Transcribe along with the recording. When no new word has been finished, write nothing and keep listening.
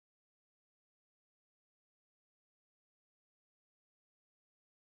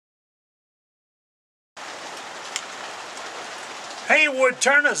Hey wood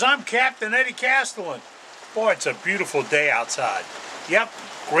turners, I'm Captain Eddie Castellan. Boy, it's a beautiful day outside. Yep,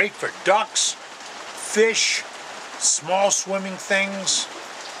 great for ducks, fish, small swimming things,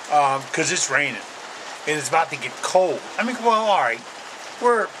 because it's raining and it's about to get cold. I mean, well, alright,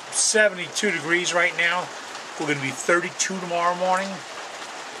 we're 72 degrees right now. We're going to be 32 tomorrow morning.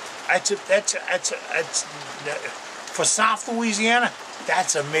 For South Louisiana,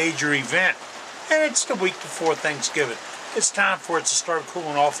 that's a major event. And it's the week before Thanksgiving. It's time for it to start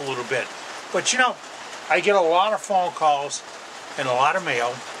cooling off a little bit. But you know, I get a lot of phone calls and a lot of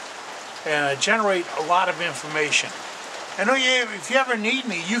mail, and I generate a lot of information. I know if you ever need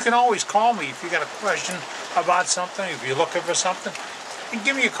me, you can always call me if you got a question about something, if you're looking for something, and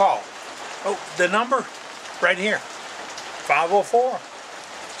give me a call. Oh, the number right here,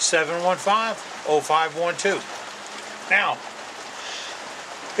 504-715-0512. Now,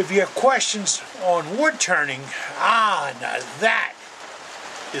 if you have questions on wood turning, now that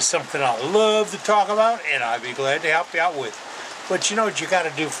is something I love to talk about, and I'd be glad to help you out with. But you know what you got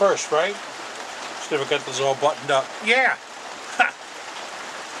to do first, right? Just never got this all buttoned up. Yeah,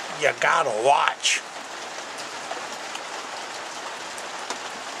 you gotta watch.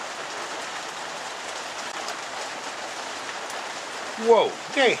 Whoa,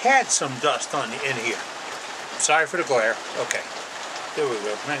 they had some dust in here. Sorry for the glare. Okay. There we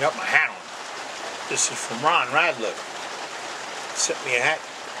go. I got my hat on. This is from Ron Radliff. Sent me a hat.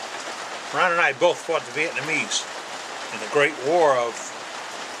 Ron and I both fought the Vietnamese in the Great War of,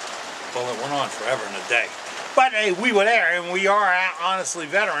 well, it went on forever and a day. But hey, we were there, and we are honestly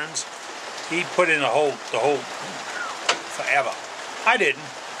veterans. He put in the whole forever. I didn't.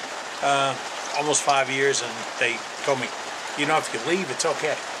 Almost 5 years, and they told me, you know, if you leave, it's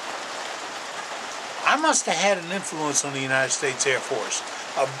okay. I must have had an influence on the United States Air Force,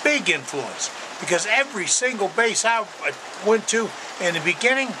 a big influence, because every single base I went to in the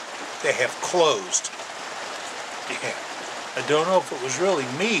beginning, they have closed. Yeah, I don't know if it was really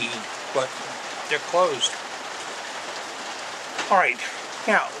me, but they're closed. All right,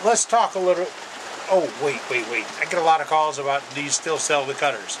 now let's talk a little. Oh, wait. I get a lot of calls about, do you still sell the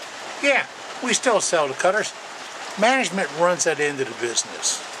cutters? Yeah, we still sell the cutters. Management runs that end of the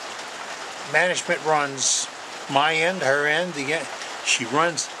business. Management runs my end, her end, the end. She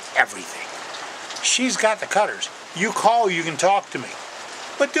runs everything. She's got the cutters. You call, you can talk to me.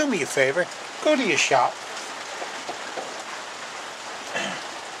 But do me a favor, go to your shop.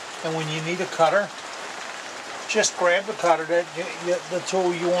 And when you need a cutter, just grab the cutter, the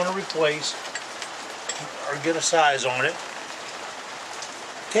tool you want to replace, or get a size on it.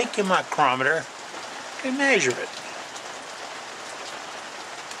 Take your micrometer and measure it.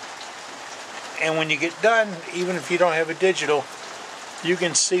 And when you get done, even if you don't have a digital, you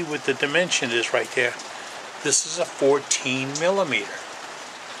can see what the dimension is right there. This is a 14 millimeter.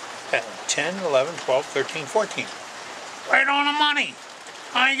 10, 11, 12, 13, 14. Right on the money.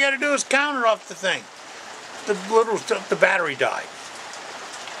 All you got to do is count it off the thing. The battery died.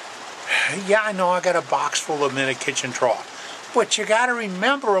 Yeah, I know I got a box full of them in a kitchen trough. But you got to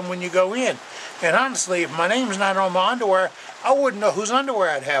remember them when you go in. And honestly, if my name's not on my underwear, I wouldn't know whose underwear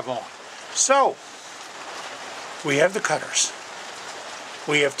I'd have on. So, we have the cutters.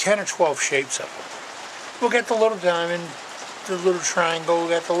 We have 10 or 12 shapes of them. We'll get the little diamond, the little triangle, we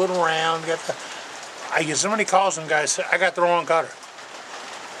got the little round, I get so many calls from guys say, I got the wrong cutter.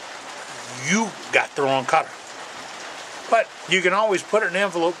 You got the wrong cutter. But you can always put it in an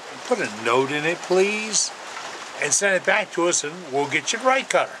envelope, put a note in it, please, and send it back to us, and we'll get you the right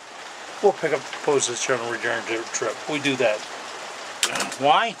cutter. We'll pick up the postage on a return trip. We do that.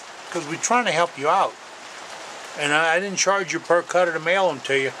 Why? Because we're trying to help you out. And I didn't charge you per cutter to mail them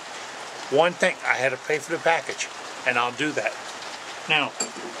to you. One thing, I had to pay for the package, and I'll do that. Now,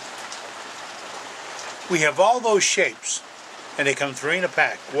 we have all those shapes, and they come 3 in a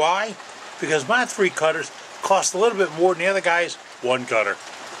pack. Why? Because my 3 cutters cost a little bit more than the other guy's 1 cutter.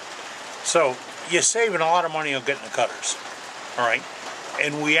 So, you're saving a lot of money on getting the cutters. Alright?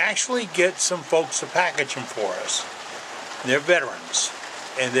 And we actually get some folks to package them for us. They're veterans.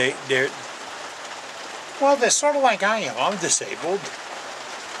 And they're sort of like I am. I'm disabled.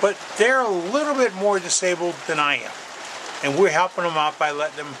 But they're a little bit more disabled than I am. And we're helping them out by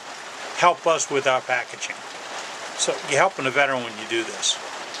letting them help us with our packaging. So you're helping a veteran when you do this.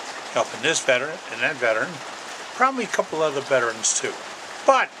 Helping this veteran and that veteran. Probably a couple other veterans too.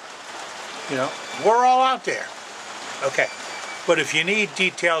 But, you know, we're all out there. Okay. But if you need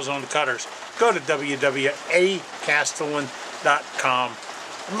details on the cutters, go to www.acastellan.com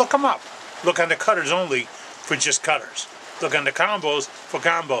and look them up. Look on the cutters only for just cutters. Look under combos for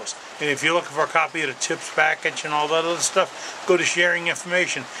combos. And if you're looking for a copy of the tips package and all that other stuff, go to sharing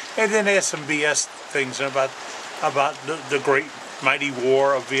information. And then there's some BS things about the great mighty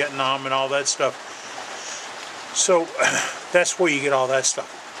war of Vietnam and all that stuff. So that's where you get all that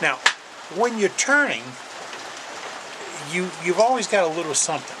stuff. Now, when you're turning, you've always got a little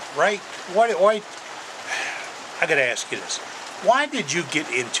something, right? Why? I got to ask you this. Why did you get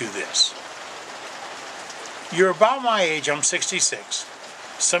into this? You're about my age. I'm 66.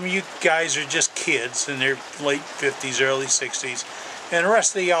 Some of you guys are just kids in their late 50s, early 60s, and the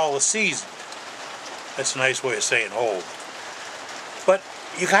rest of y'all are seasoned. That's a nice way of saying old. But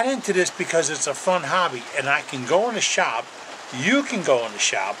you got into this because it's a fun hobby, and I can go in the shop, you can go in the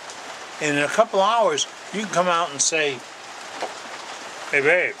shop, and in a couple hours, you can come out and say, "Hey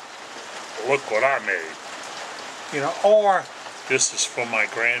babe, look what I made." You know, or, "This is for my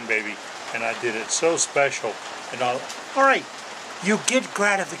grandbaby, and I did it so special," and all right. You get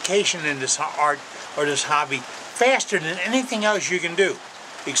gratification in this art or this hobby faster than anything else you can do,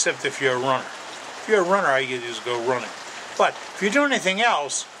 except if you're a runner. If you're a runner, all you do is go running. But if you're doing anything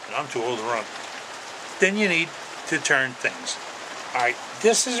else, and I'm too old to run, then you need to turn things. Alright,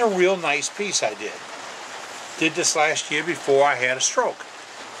 this is a real nice piece I did. Did this last year before I had a stroke.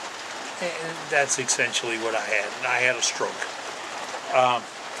 And that's essentially what I had. I had a stroke.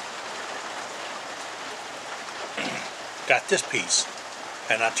 Got this piece,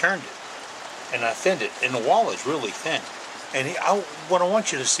 and I turned it, and I thinned it, and the wall is really thin. And what I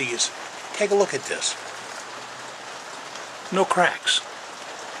want you to see is, take a look at this. No cracks.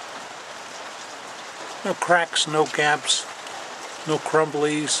 No cracks, no gaps, no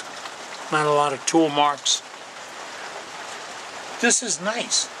crumblies, not a lot of tool marks. This is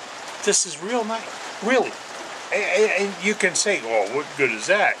nice. This is real nice, really. And you can say, "Oh, what good is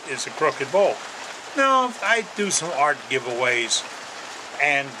that? It's a crooked bowl." No, I do some art giveaways,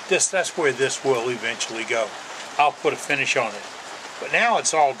 and that's where this will eventually go. I'll put a finish on it. But now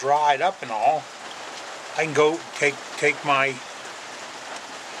it's all dried up and all. I can go take my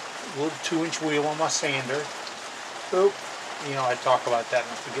little 2-inch wheel on my sander. Oop. You know, I talk about that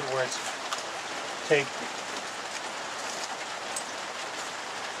and I forget where it's. Take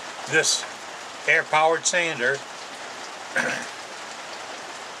this air-powered sander.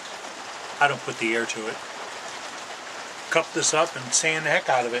 I don't put the air to it. Cup this up and sand the heck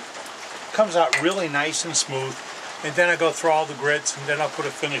out of it. Comes out really nice and smooth. And then I go through all the grits, and then I'll put a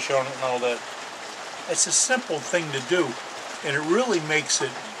finish on it and all that. It's a simple thing to do, and it really makes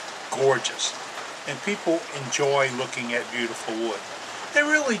it gorgeous. And people enjoy looking at beautiful wood. They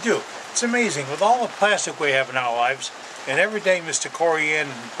really do. It's amazing. With all the plastic we have in our lives, and every day Mr. Corian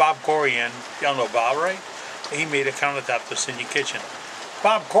and Bob Corian, y'all know Bob, right? He made a countertop that's in your kitchen.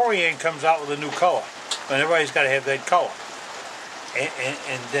 Bob Corian comes out with a new color, and everybody's got to have that color.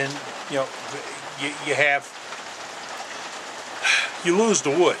 And then, you know, you lose the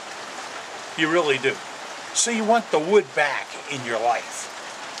wood. You really do. So you want the wood back in your life.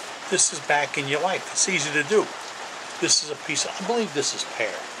 This is back in your life. It's easy to do. This is a piece of, I believe this is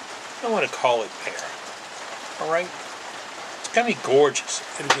pear. I want to call it pear. Alright? It's going to be gorgeous.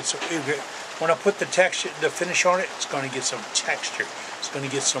 When I put the finish on it, it's going to get some texture. It's going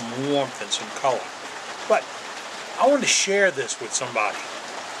to get some warmth and some color. But I want to share this with somebody.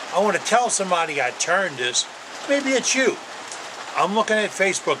 I want to tell somebody I turned this. Maybe it's you. I'm looking at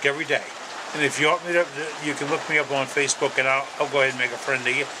Facebook every day. And if you want me to, you can look me up on Facebook, and I'll go ahead and make a friend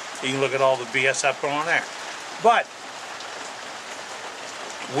of you. You can look at all the BS I put on there. But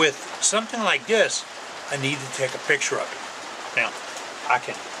with something like this, I need to take a picture of it. Now, I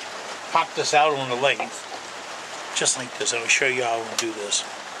can pop this out on the lathe, just like this. I'll show you how I'm going to do this.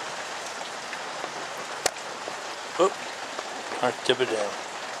 Oop, I'll tip it down.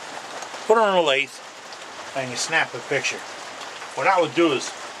 Put it on the lathe, and you snap a picture. What I would do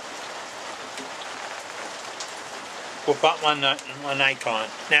is whip out my Nikon.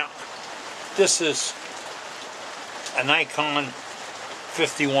 Now, this is a Nikon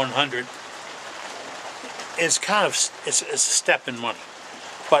 5100. It's kind of it's a step in money,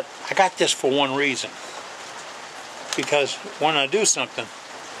 but I got this for one reason. Because when I do something,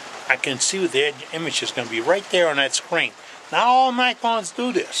 I can see what the image is going to be right there on that screen. Not all Nikons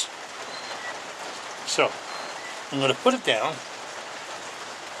do this. So, I'm going to put it down.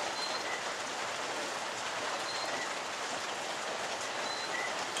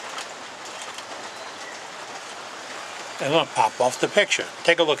 And I'm going to pop off the picture.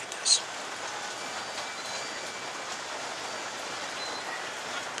 Take a look at this.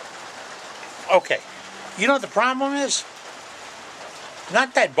 Okay. You know what the problem is?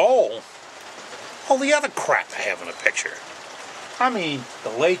 Not that bowl. all the other crap I have in the picture. I mean, the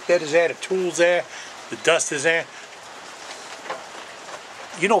lathe bed is there, the tools there, the dust is there.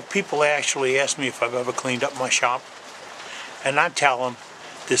 You know, people actually ask me if I've ever cleaned up my shop, and I tell them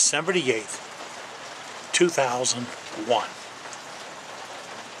December the 8th, 2001.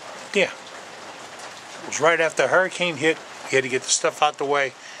 Yeah. It was right after a hurricane hit. We had to get the stuff out the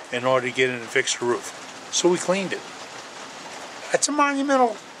way in order to get in and fix the roof. So we cleaned it. That's a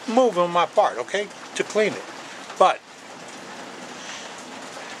monumental move on my part, okay, to clean it. But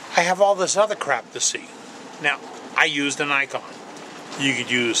I have all this other crap to see. Now, I used an icon. You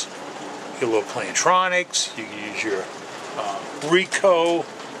could use your little Plantronics, you could use your Ricoh,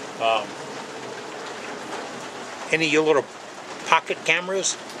 any of your little pocket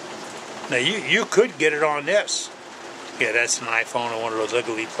cameras. Now you could get it on this. Yeah, that's an iPhone or one of those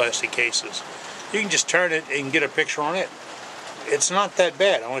ugly plastic cases. You can just turn it and get a picture on it. It's not that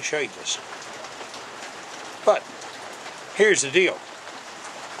bad. I want to show you this. But here's the deal.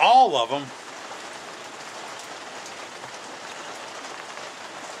 All of them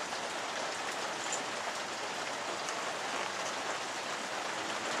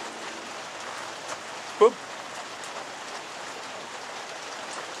whoop.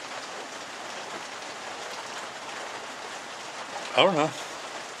 I don't know.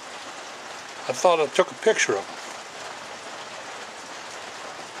 I thought I took a picture of them.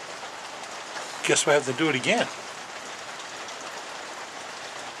 Guess we have to do it again.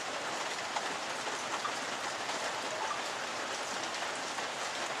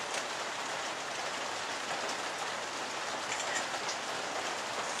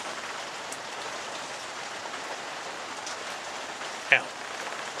 Now,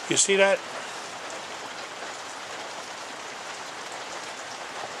 you see that?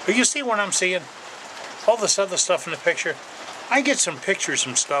 But you see what I'm seeing? All this other stuff in the picture? I get some pictures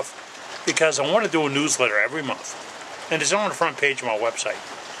and stuff because I want to do a newsletter every month. And it's on the front page of my website.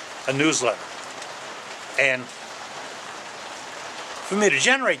 A newsletter. And for me to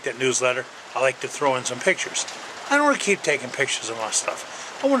generate that newsletter, I like to throw in some pictures. I don't want to keep taking pictures of my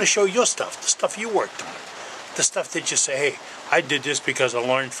stuff. I want to show your stuff, the stuff you worked on. The stuff that you say, hey, I did this because I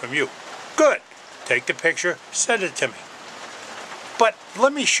learned from you. Good. Take the picture, send it to me. But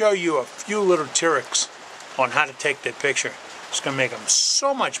let me show you a few little tricks on how to take that picture. It's going to make them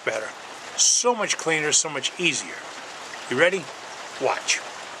so much better, so much cleaner, so much easier. You ready? Watch.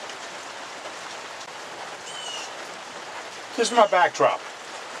 This is my backdrop.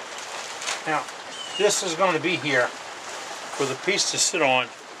 Now, this is going to be here for the piece to sit on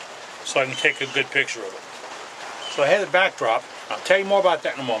so I can take a good picture of it. So I have the backdrop. I'll tell you more about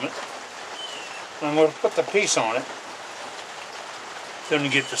that in a moment. I'm going to put the piece on it. Then we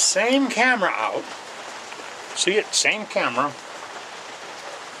get the same camera out. See it? Same camera.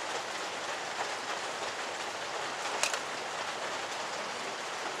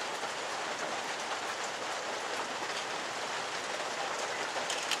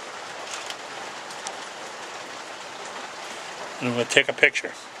 And I'm going to take a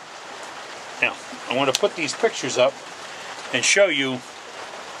picture. Now, I want to put these pictures up and show you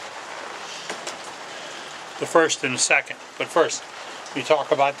the first and the second. But first, we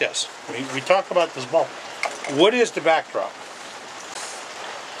talk about this. We talk about this bulb. What is the backdrop?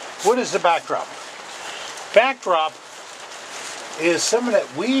 What is the backdrop? Backdrop is some of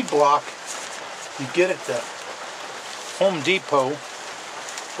that weed block you get at the Home Depot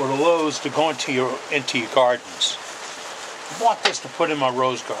or the Lowe's to go into your gardens. I bought this to put in my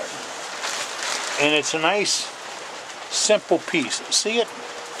rose garden. And it's a nice, simple piece. See it?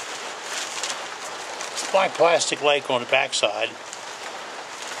 It's black plastic lake on the backside.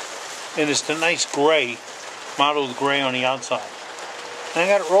 And it's the nice gray, mottled gray on the outside. And I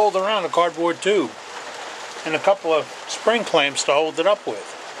got it rolled around a cardboard tube and a couple of spring clamps to hold it up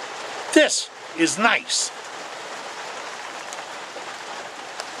with. This is nice.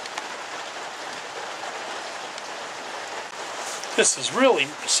 This is really,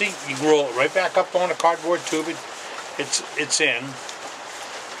 see, you roll it right back up on the cardboard tube. It's in.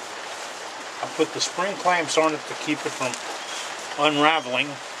 I put the spring clamps on it to keep it from unraveling.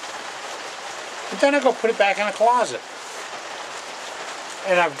 And then I go put it back in a closet.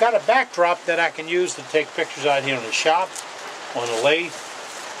 And I've got a backdrop that I can use to take pictures out here in the shop, on the lathe,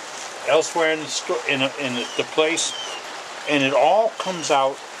 elsewhere in the store, in the place. And it all comes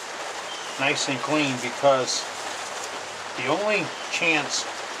out nice and clean because the only chance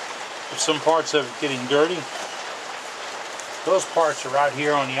of some parts of it getting dirty, those parts are out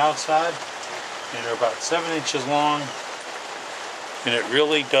here on the outside, and they're about 7 inches long, and it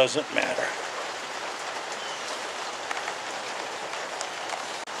really doesn't matter.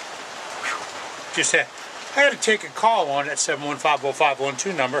 just had, I had to take a call on that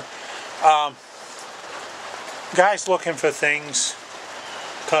 715-0512 number. Guys looking for things,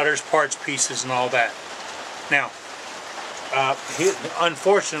 cutters, parts, pieces, and all that. Now,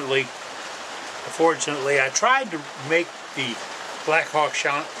 unfortunately, I tried to make the Blackhawk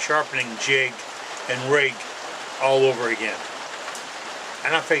sharpening jig and rig all over again.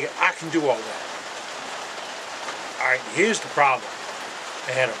 And I figured I can do all that. Alright, here's the problem.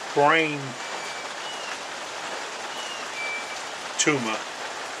 I had a brain tumor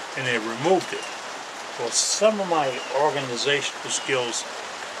and they removed it. Well, some of my organizational skills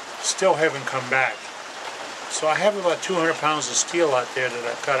still haven't come back. So I have about 200 pounds of steel out there that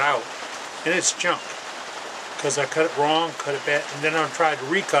I cut out, and it's junk. Because I cut it wrong, cut it bad, and then I tried to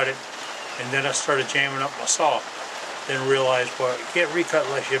recut it, and then I started jamming up my saw. Then realized, well, you can't recut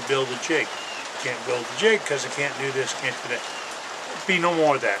unless you build a jig. You can't build a jig because I can't do this, can't do that. Be no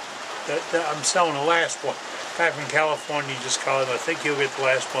more of that. I'm selling the last one. Guy from California just called him. I think he'll get the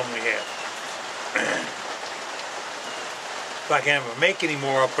last one we have. If I can ever make any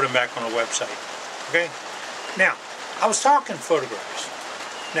more, I'll put them back on the website. Okay? Now, I was talking photographs.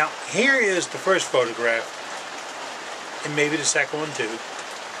 Now, here is the first photograph, and maybe the second one too,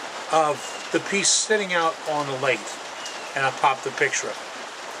 of the piece sitting out on the lathe, and I popped the picture of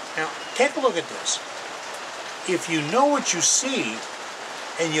it. Now, take a look at this. If you know what you see,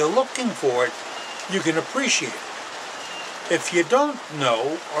 and you're looking for it, you can appreciate it. If you don't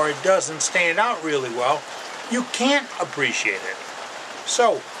know, or it doesn't stand out really well, you can't appreciate it.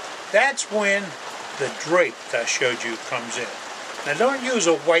 So, that's when the drape that I showed you comes in. Now don't use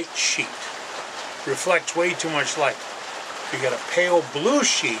a white sheet. Reflects way too much light. If you got a pale blue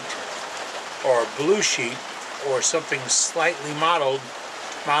sheet, or a blue sheet, or something slightly mottled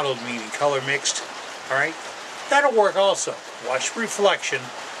meaning color mixed, alright, that'll work also. Watch reflection.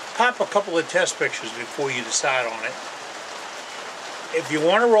 Pop a couple of test pictures before you decide on it. If you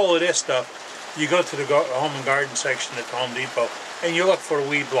want to roll this stuff, you go to the Home and Garden section at the Home Depot and you look for a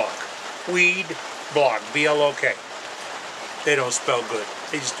weed block. Weed block, B-L-O-K. They don't spell good.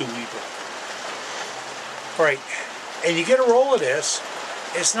 They just do weed block. Alright, and you get a roll of this.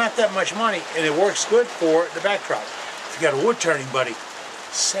 It's not that much money and it works good for the backdrop. If you got a wood turning buddy,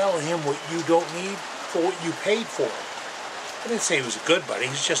 sell him what you don't need for what you paid for it. I didn't say he was a good buddy,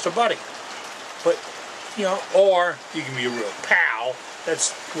 he's just a buddy. But, you know, or you can be a real pal.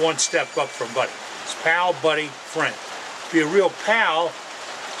 That's one step up from buddy. It's pal, buddy, friend. Be a real pal,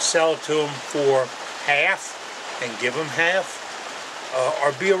 sell it to him for half and give him half.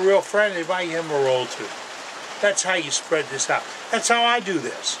 Or be a real friend and buy him a roll too. That's how you spread this out. That's how I do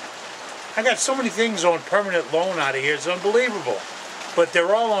this. I got so many things on permanent loan out of here, it's unbelievable. But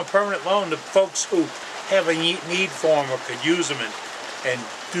they're all on permanent loan to folks who have a need for them or could use them and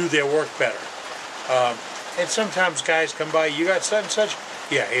do their work better. And sometimes guys come by, you got such and such?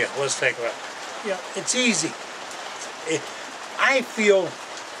 Yeah, let's take a look. Yeah, it's easy. I feel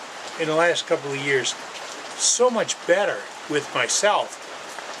in the last couple of years so much better with myself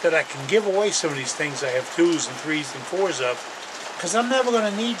that I can give away some of these things I have 2s and 3s and 4s of, because I'm never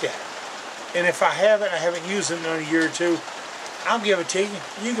going to need that. And if I haven't used it in a year or two, I'll give it to you.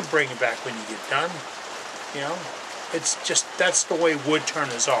 You can bring it back when you get done. You know, it's just, that's the way wood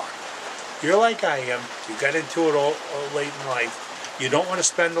turners are. You're like I am. You got into it all late in life. You don't want to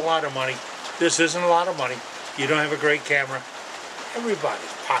spend a lot of money. This isn't a lot of money. You don't have a great camera.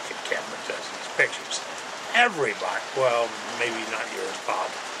 Everybody's pocket camera does these pictures. Everybody. Well, maybe not yours, Bob.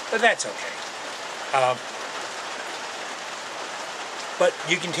 But that's okay. But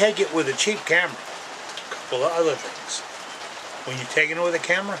you can take it with a cheap camera. A couple of other things. When you're taking it with a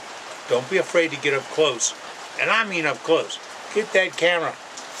camera, don't be afraid to get up close. And I mean up close. Get that camera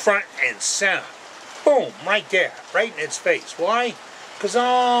front and center. Boom, right there, right in its face. Why? Because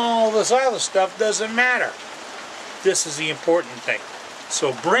all this other stuff doesn't matter. This is the important thing.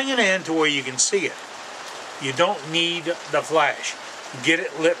 So bring it in to where you can see it. You don't need the flash. Get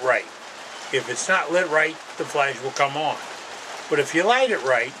it lit right. If it's not lit right, the flash will come on. But if you light it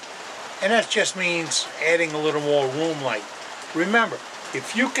right, and that just means adding a little more room light. Remember,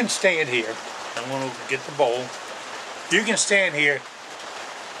 if you can stand here, I'm going to get the bowl. You can stand here,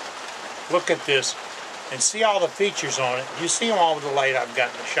 look at this, and see all the features on it. You see them all with the light I've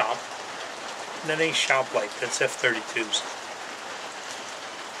got in the shop. And that ain't shop light, that's F32s.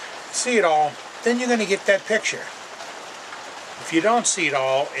 See it all, then you're going to get that picture. If you don't see it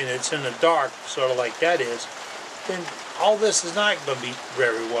all, and it's in the dark, sort of like that is, then all this is not going to be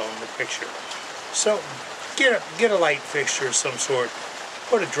very well in the picture. So, get a light fixture of some sort,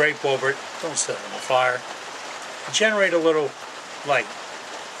 put a drape over it, don't set it on fire, generate a little light.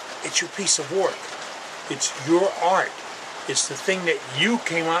 It's your piece of work. It's your art. It's the thing that you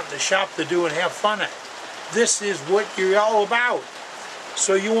came out in the shop to do and have fun at. This is what you're all about.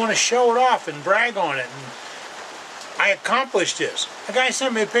 So you want to show it off and brag on it. And I accomplished this. A guy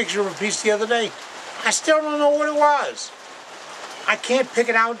sent me a picture of a piece the other day. I still don't know what it was. I can't pick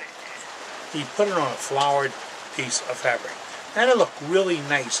it out. He put it on a flowered piece of fabric. And it looked really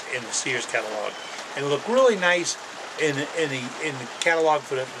nice in the Sears catalog. And it looked really nice in the catalog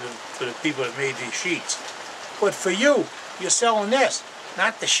for the people that made these sheets. But for you, you're selling this,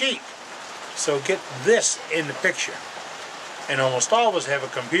 not the sheet. So get this in the picture. And almost all of us have a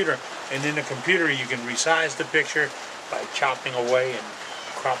computer, and in the computer you can resize the picture by chopping away and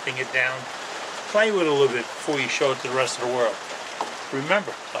cropping it down. Play with it a little bit before you show it to the rest of the world.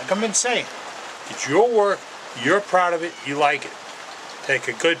 Remember, like I've been saying, it's your work, you're proud of it, you like it. Take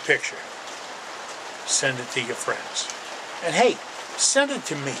a good picture. Send it to your friends. And hey, send it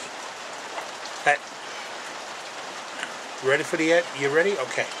to me. Ready for the ad? You ready?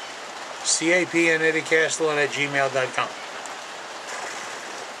 Okay. CAPNEddieCastellan@gmail.com.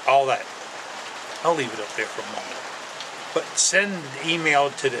 All that. I'll leave it up there for a moment. But send an email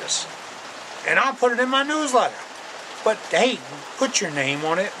to this. And I'll put it in my newsletter. But hey, put your name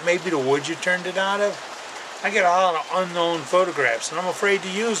on it. Maybe the wood you turned it out of. I get a lot of unknown photographs, and I'm afraid to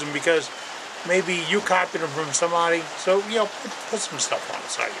use them because maybe you copied them from somebody. So, you know, put some stuff on it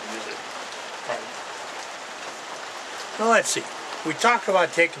so I can use it. All right. Now let's see. We talked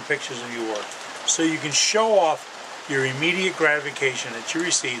about taking pictures of your work so you can show off your immediate gratification that you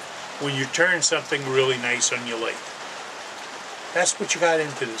receive when you turn something really nice on your lathe. That's what you got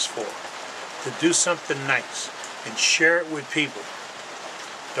into this for. To do something nice and share it with people.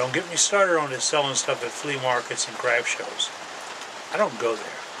 Don't get me started on this selling stuff at flea markets and craft shows. I don't go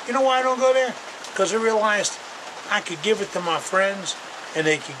there. You know why I don't go there? Because I realized I could give it to my friends, and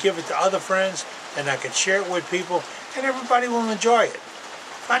they could give it to other friends, and I could share it with people, and everybody will enjoy it.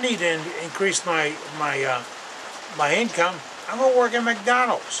 If I need to increase my income, I'm going to work at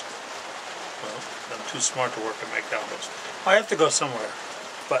McDonald's. Well, I'm too smart to work at McDonald's. I have to go somewhere.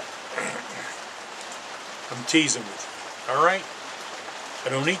 But I'm teasing with you. All right? I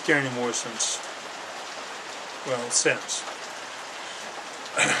don't eat there anymore since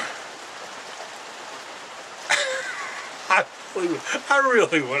I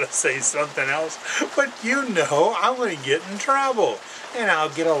really want to say something else, but you know I'm going to get in trouble, and I'll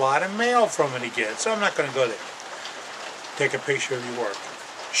get a lot of mail from it again, so I'm not going to go there. Take a picture of your work.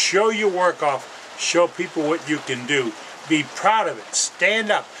 Show your work off. Show people what you can do. Be proud of it.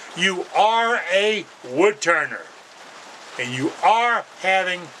 Stand up. You are a wood turner, and you are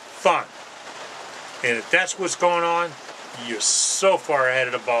having fun. And if that's what's going on, you're so far ahead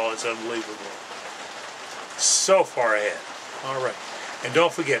of the ball, it's unbelievable. So far ahead. All right. And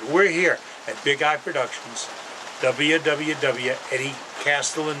don't forget, we're here at Big Eye Productions,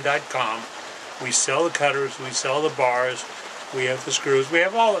 www.eddiecastellan.com. We sell the cutters, we sell the bars, we have the screws, we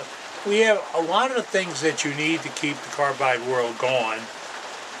have a lot of the things that you need to keep the carbide world going,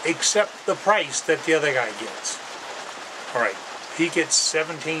 except the price that the other guy gets. All right. He gets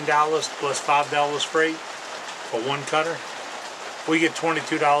 $17 plus $5 freight for one cutter. We get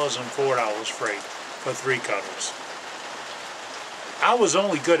 $22 and $4 freight for 3 cutters. I was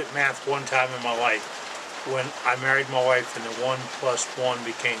only good at math one time in my life when I married my wife and the 1 plus 1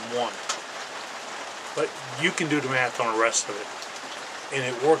 became 1. But you can do the math on the rest of it. And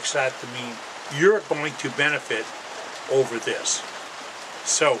it works out to mean you're going to benefit over this.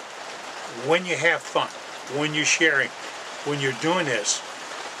 So when you have fun, when you're sharing, when you're doing this,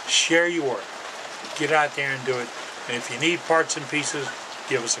 share your work. Get out there and do it. And if you need parts and pieces,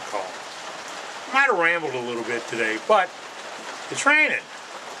 give us a call. I might have rambled a little bit today, but it's raining.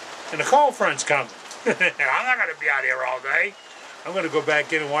 And the cold front's coming. I'm not going to be out here all day. I'm going to go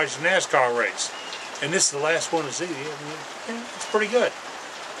back in and watch the NASCAR race. And this is the last one to see. It's pretty good.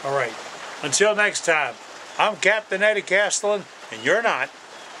 All right. Until next time, I'm Captain Eddie Castellan, and you're not.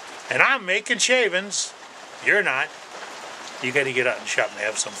 And I'm making shavings. You're not. You got to get out and shop and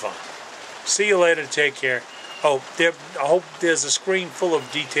have some fun. See you later. Take care. I hope there's a screen full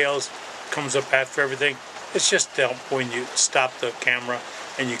of details. Comes up after everything. It's just to help when you stop the camera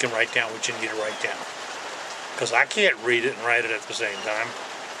and you can write down what you need to write down. Because I can't read it and write it at the same time.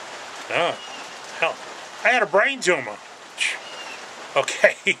 Oh, hell, I had a brain tumor.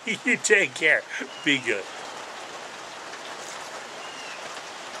 Okay, you take care. Be good.